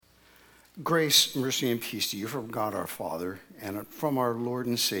Grace, mercy, and peace to you from God our Father and from our Lord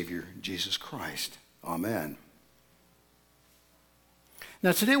and Savior, Jesus Christ. Amen.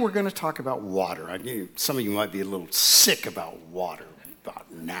 Now, today we're going to talk about water. Some of you might be a little sick about water.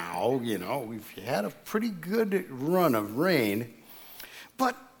 About now, we've had a pretty good run of rain.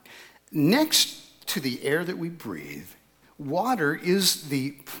 But next to the air that we breathe, water is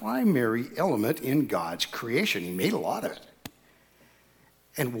the primary element in God's creation. He made a lot of it.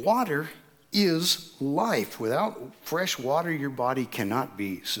 And water is life. Without fresh water, your body cannot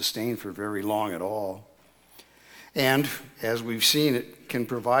be sustained for very long at all. And as we've seen, it can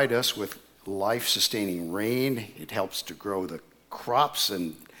provide us with life-sustaining rain. It helps to grow the crops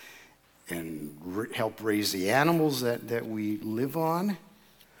and help raise the animals that we live on.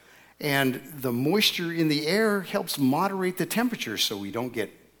 And the moisture in the air helps moderate the temperature so we don't get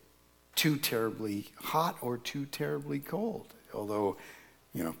too terribly hot or too terribly cold. Although,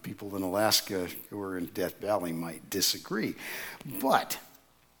 people in Alaska who are in Death Valley might disagree. But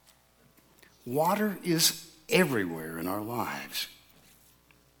water is everywhere in our lives.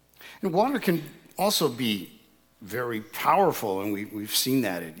 And water can also be very powerful, and we've seen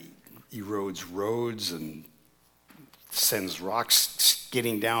that. It erodes roads and sends rocks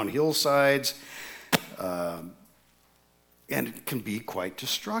skidding down hillsides, and it can be quite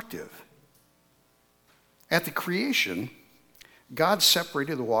destructive. At the creation, God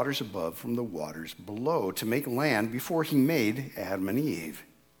separated the waters above from the waters below to make land before he made Adam and Eve.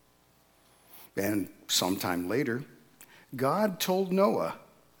 And sometime later, God told Noah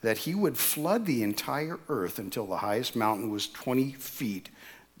that he would flood the entire earth until the highest mountain was 20 feet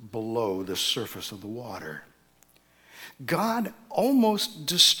below the surface of the water. God almost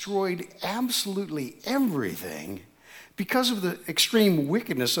destroyed absolutely everything because of the extreme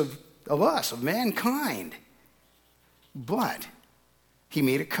wickedness of us, of mankind. But he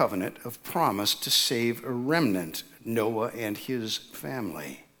made a covenant of promise to save a remnant, Noah and his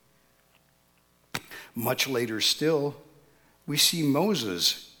family. Much later still, we see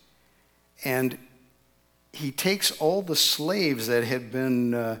Moses, and he takes all the slaves that had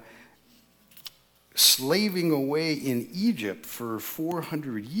been slaving away in Egypt for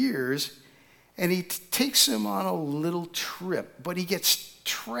 400 years, and he takes them on a little trip, but he gets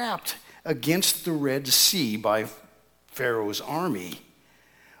trapped against the Red Sea by Pharaoh's army.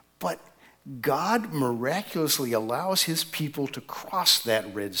 But God miraculously allows his people to cross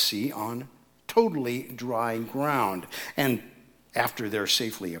that Red Sea on totally dry ground. And after they're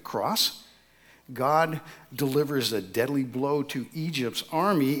safely across, God delivers a deadly blow to Egypt's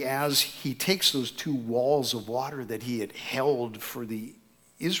army as he takes those two walls of water that he had held for the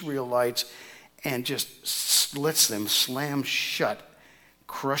Israelites and just lets them slam shut,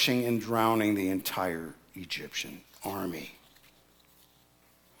 crushing and drowning the entire Egyptian army.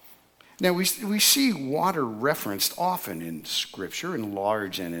 Now, we see water referenced often in Scripture in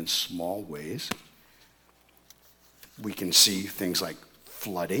large and in small ways. We can see things like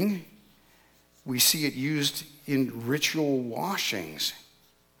flooding. We see it used in ritual washings.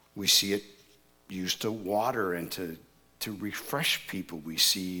 We see it used to water and to refresh people. We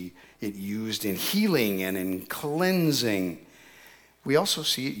see it used in healing and in cleansing. We also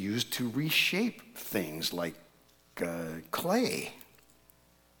see it used to reshape things like clay.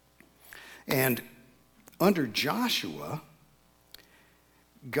 And under Joshua,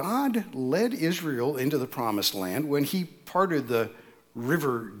 God led Israel into the promised land when he parted the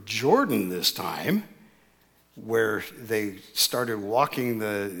river Jordan this time, where they started walking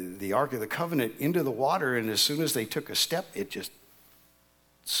the Ark of the Covenant into the water, and as soon as they took a step, it just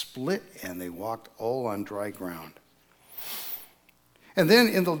split, and they walked all on dry ground. And then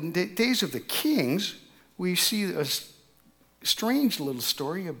in the days of the kings, we see a strange little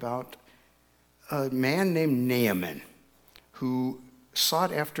story about a man named Naaman who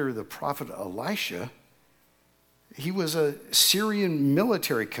sought after the prophet Elisha. He was a Syrian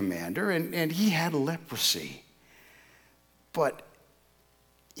military commander, and he had leprosy. But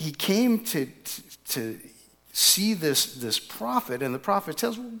he came to see this prophet, and the prophet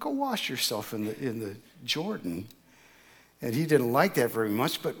tells him, well, go wash yourself in the Jordan. And he didn't like that very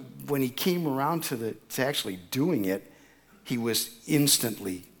much, but when he came around to actually doing it, he was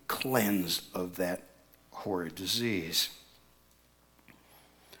instantly cleansed of that horrid disease.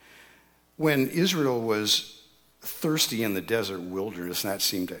 When Israel was thirsty in the desert wilderness, and that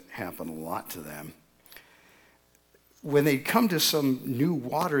seemed to happen a lot to them, when they'd come to some new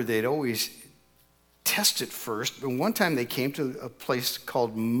water, they'd always test it first. But one time they came to a place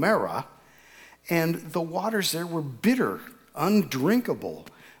called Marah, and the waters there were bitter, undrinkable.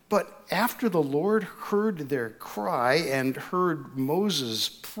 But after the Lord heard their cry and heard Moses'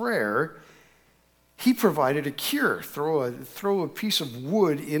 prayer, he provided a cure. Throw a piece of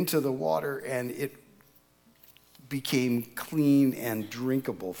wood into the water, and it became clean and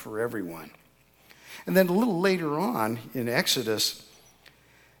drinkable for everyone. And then a little later on in Exodus,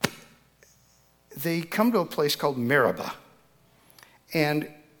 they come to a place called Meribah. And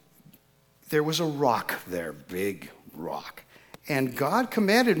there was a rock there, big rock. And God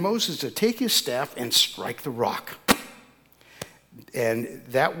commanded Moses to take his staff and strike the rock. And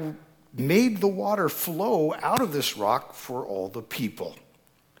that made the water flow out of this rock for all the people.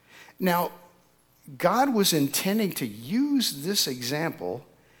 Now, God was intending to use this example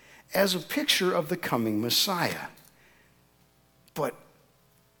as a picture of the coming Messiah. But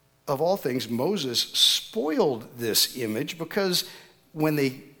of all things, Moses spoiled this image, because when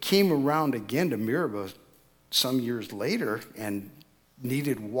they came around again to Meribah some years later and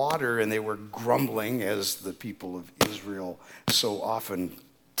needed water, and they were grumbling, as the people of Israel so often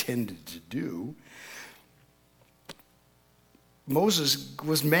tended to do, Moses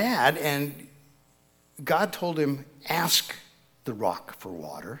was mad, and God told him, ask the rock for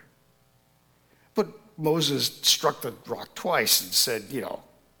water. But Moses struck the rock twice and said,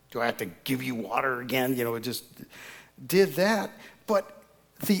 do I have to give you water again? It just did that. But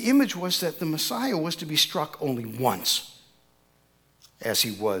the image was that the Messiah was to be struck only once, as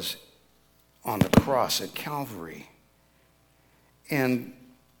he was on the cross at Calvary. And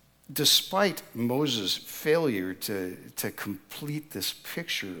despite Moses' failure to complete this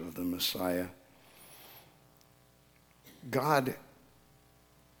picture of the Messiah, God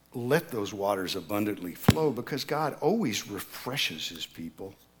let those waters abundantly flow, because God always refreshes his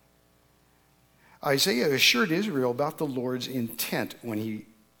people. Isaiah assured Israel about the Lord's intent when he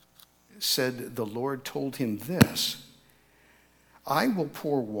said the Lord told him this: I will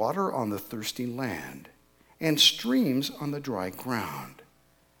pour water on the thirsty land and streams on the dry ground.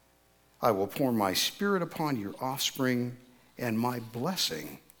 I will pour my spirit upon your offspring and my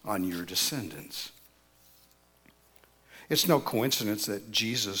blessing on your descendants. It's no coincidence that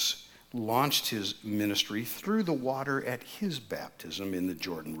Jesus launched his ministry through the water at his baptism in the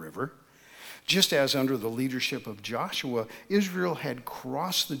Jordan River. Just as under the leadership of Joshua, Israel had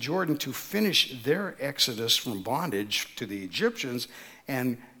crossed the Jordan to finish their exodus from bondage to the Egyptians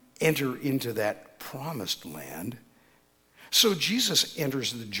and enter into that promised land. So Jesus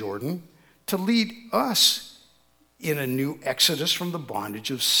enters the Jordan to lead us in a new exodus from the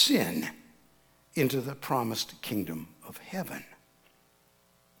bondage of sin into the promised kingdom of heaven.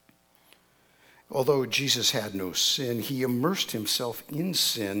 Although Jesus had no sin, he immersed himself in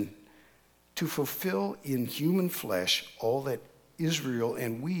sin to fulfill in human flesh all that Israel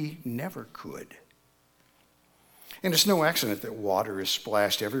and we never could. And it's no accident that water is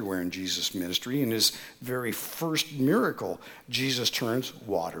splashed everywhere in Jesus' ministry. In his very first miracle, Jesus turns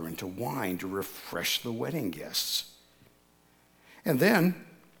water into wine to refresh the wedding guests. And then,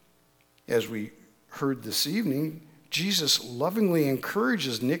 as we heard this evening, Jesus lovingly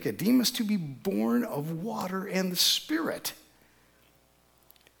encourages Nicodemus to be born of water and the Spirit.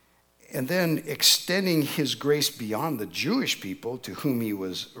 And then, extending his grace beyond the Jewish people to whom he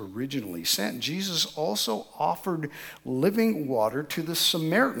was originally sent, Jesus also offered living water to the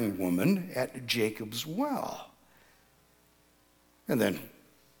Samaritan woman at Jacob's well. And then,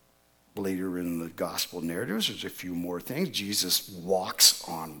 later in the gospel narratives, there's a few more things. Jesus walks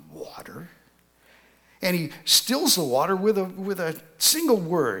on water. And he stills the water with a single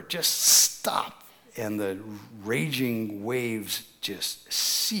word, just stop. And the raging waves just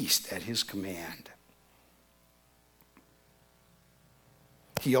ceased at his command.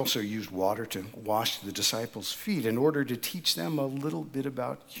 He also used water to wash the disciples' feet in order to teach them a little bit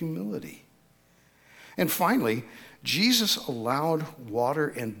about humility. And finally, Jesus allowed water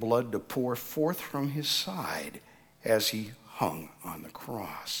and blood to pour forth from his side as he hung on the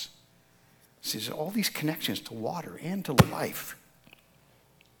cross. See, there's all these connections to water and to life.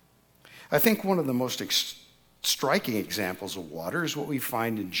 I think one of the most striking examples of water is what we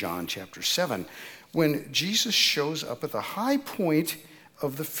find in John chapter 7, when Jesus shows up at the high point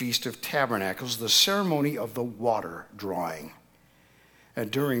of the Feast of Tabernacles, the ceremony of the water drawing.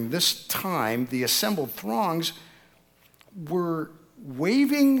 And during this time, the assembled throngs were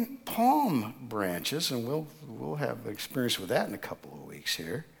waving palm branches, and we'll have experience with that in a couple of weeks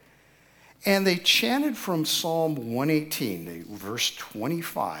here. And they chanted from Psalm 118, verse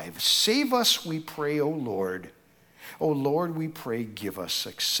 25, "Save us, we pray, O Lord. O Lord, we pray, give us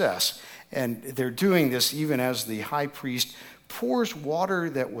success." And they're doing this even as the high priest pours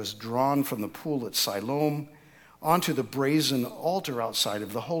water that was drawn from the pool at Siloam onto the brazen altar outside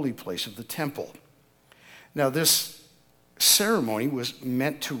of the holy place of the temple. Now, this ceremony was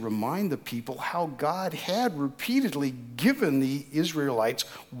meant to remind the people how God had repeatedly given the Israelites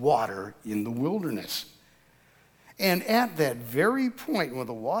water in the wilderness. And at that very point, when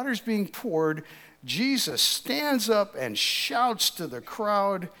the water's being poured, Jesus stands up and shouts to the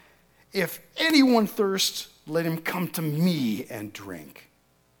crowd, "If anyone thirsts, let him come to me and drink.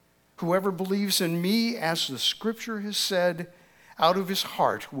 Whoever believes in me, as the scripture has said, out of his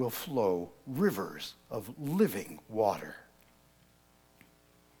heart will flow rivers of living water."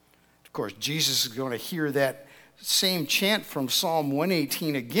 Of course, Jesus is going to hear that same chant from Psalm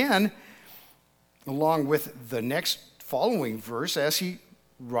 118 again, along with the next following verse as he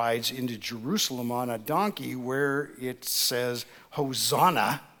rides into Jerusalem on a donkey, where it says,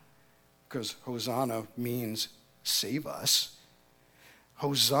 Hosanna, because Hosanna means save us.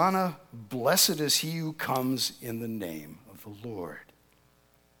 Hosanna, blessed is he who comes in the name of the Lord.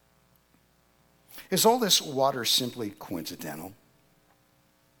 Is all this water simply coincidental?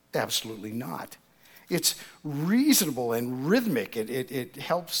 Absolutely not. It's reasonable and rhythmic. It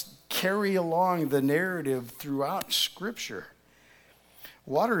helps carry along the narrative throughout Scripture.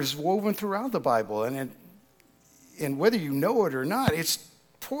 Water is woven throughout the Bible, and whether you know it or not, it's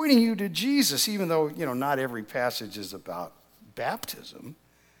pointing you to Jesus, even though, not every passage is about baptism.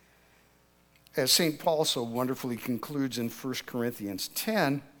 As St. Paul so wonderfully concludes in 1 Corinthians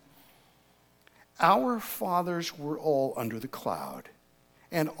 10, our fathers were all under the cloud,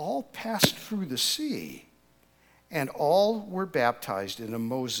 and all passed through the sea, and all were baptized into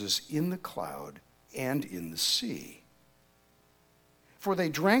Moses in the cloud and in the sea. For they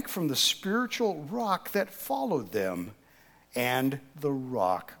drank from the spiritual rock that followed them, and the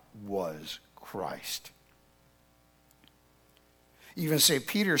rock was Christ. Even St.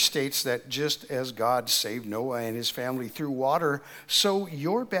 Peter states that just as God saved Noah and his family through water, so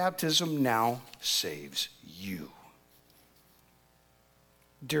your baptism now saves you.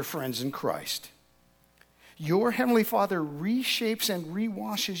 Dear friends in Christ, your Heavenly Father reshapes and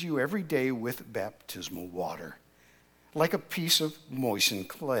rewashes you every day with baptismal water, like a piece of moistened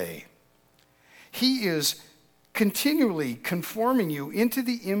clay. He is continually conforming you into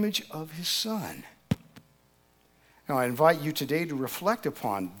the image of his Son. Now, I invite you today to reflect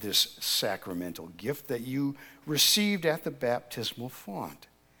upon this sacramental gift that you received at the baptismal font.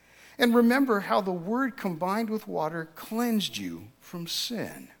 And remember how the Word combined with water cleansed you from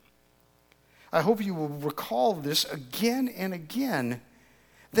sin. I hope you will recall this again and again,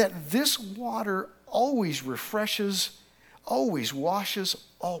 that this water always refreshes, always washes,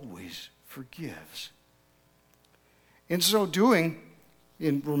 always forgives. In so doing,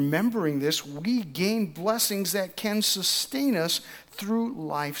 in remembering this, we gain blessings that can sustain us through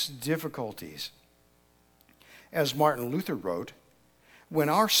life's difficulties. As Martin Luther wrote, when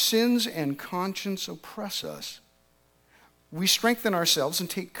our sins and conscience oppress us, we strengthen ourselves and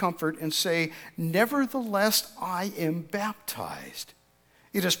take comfort and say, nevertheless, I am baptized.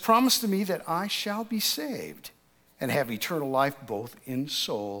 It is promised to me that I shall be saved and have eternal life both in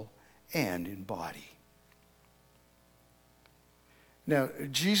soul and in body. Now,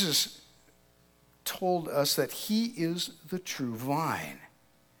 Jesus told us that he is the true vine.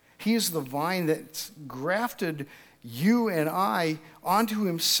 He is the vine that's grafted you and I onto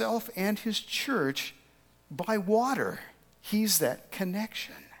himself and his church by water. He's that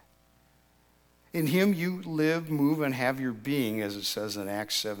connection. In him you live, move, and have your being, as it says in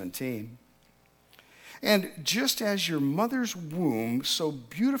Acts 17. And just as your mother's womb so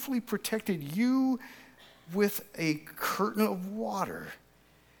beautifully protected you with a curtain of water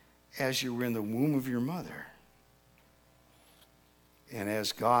as you were in the womb of your mother, and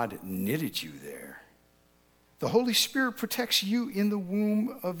as God knitted you there, the Holy Spirit protects you in the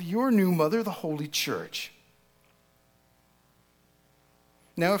womb of your new mother, the Holy Church.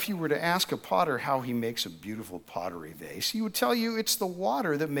 Now, if you were to ask a potter how he makes a beautiful pottery vase, he would tell you it's the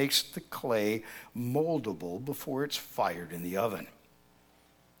water that makes the clay moldable before it's fired in the oven.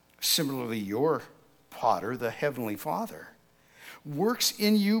 Similarly, your potter, the Heavenly Father, works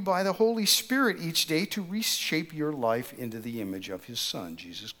in you by the Holy Spirit each day to reshape your life into the image of his Son,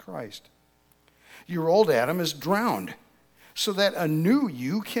 Jesus Christ. Your old Adam is drowned so that a new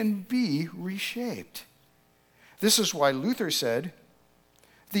you can be reshaped. This is why Luther said,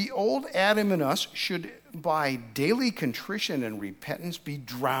 the old Adam in us should, by daily contrition and repentance, be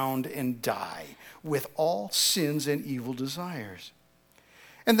drowned and die with all sins and evil desires.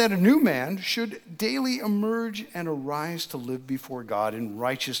 And that a new man should daily emerge and arise to live before God in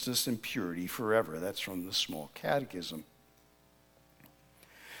righteousness and purity forever. That's from the Small Catechism.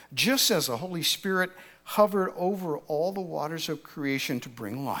 Just as the Holy Spirit hovered over all the waters of creation to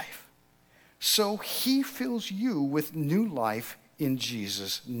bring life. So he fills you with new life in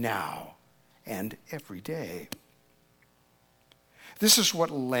Jesus now and every day. This is what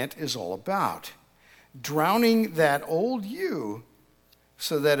Lent is all about. Drowning that old you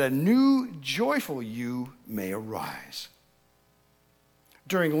so that a new, joyful you may arise.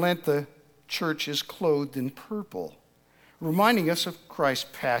 During Lent, the church is clothed in purple, reminding us of Christ's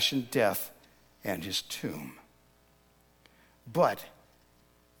passion, death, and his tomb. But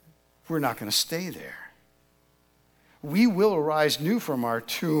we're not going to stay there. We will arise new from our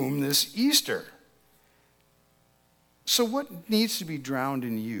tomb this Easter. So what needs to be drowned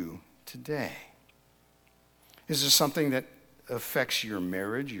in you today? Is this something that affects your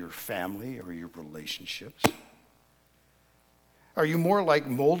marriage, your family, or your relationships? Are you more like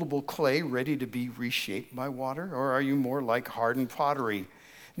moldable clay ready to be reshaped by water? Or are you more like hardened pottery,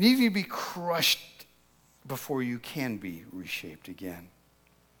 needing to be crushed before you can be reshaped again?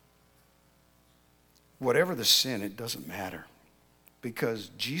 Whatever the sin, it doesn't matter, because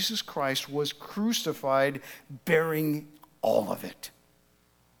Jesus Christ was crucified bearing all of it.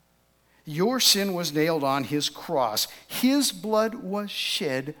 Your sin was nailed on his cross. His blood was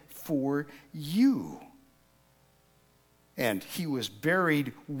shed for you. And he was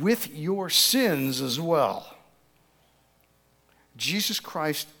buried with your sins as well. Jesus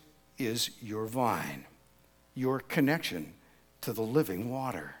Christ is your vine, your connection to the living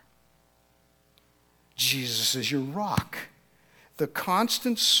water. Jesus is your rock, the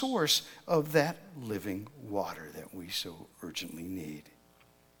constant source of that living water that we so urgently need.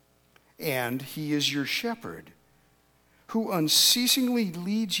 And he is your shepherd, who unceasingly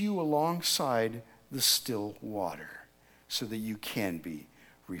leads you alongside the still water so that you can be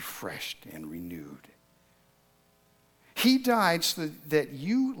refreshed and renewed. He died so that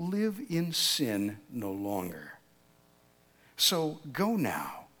you live in sin no longer. So go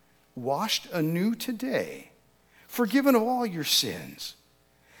now, washed anew today, forgiven of all your sins.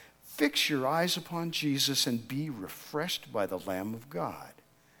 Fix your eyes upon Jesus and be refreshed by the Lamb of God,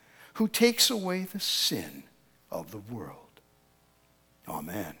 who takes away the sin of the world.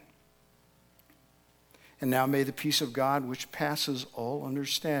 Amen. And now may the peace of God, which passes all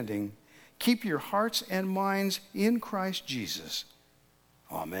understanding, keep your hearts and minds in Christ Jesus.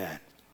 Amen.